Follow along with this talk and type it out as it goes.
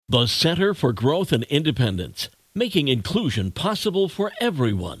The Center for Growth and Independence, making inclusion possible for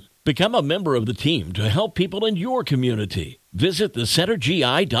everyone. Become a member of the team to help people in your community. Visit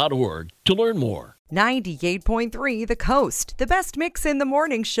thecentergi.org to learn more. 98.3 The Coast, the best mix in the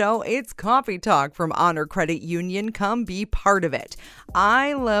morning show. It's Coffee Talk from Honor Credit Union. Come be part of it.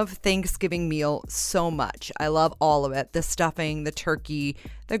 I love Thanksgiving meal so much. I love all of it. The stuffing, the turkey,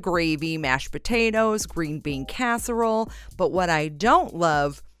 the gravy, mashed potatoes, green bean casserole. But what I don't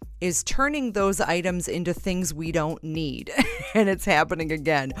love is turning those items into things we don't need. And it's happening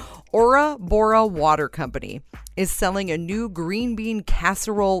again. Ora Bora Water Company is selling a new green bean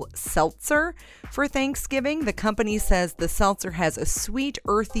casserole seltzer for Thanksgiving. The company says the seltzer has a sweet,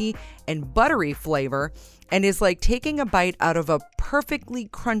 earthy, and buttery flavor and is like taking a bite out of a perfectly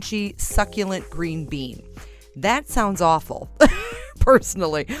crunchy, succulent green bean. That sounds awful.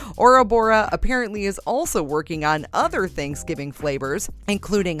 Personally, Ora Bora apparently is also working on other Thanksgiving flavors,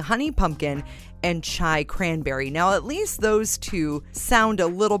 including honey pumpkin and chai cranberry. Now, at least those two sound a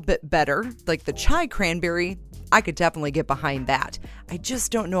little bit better. Like the chai cranberry, I could definitely get behind that. I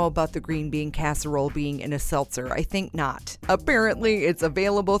just don't know about the green bean casserole being in a seltzer. I think not. Apparently, it's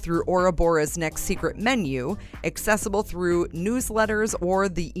available through Ora Bora's Next Secret menu, accessible through newsletters or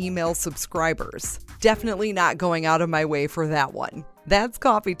the email subscribers. Definitely not going out of my way for that one. That's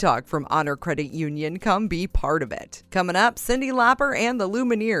Coffee Talk from Honor Credit Union. Come be part of it. Coming up, Cyndi Lauper and the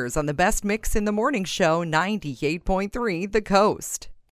Lumineers on the best mix in the morning show, 98.3 The Coast.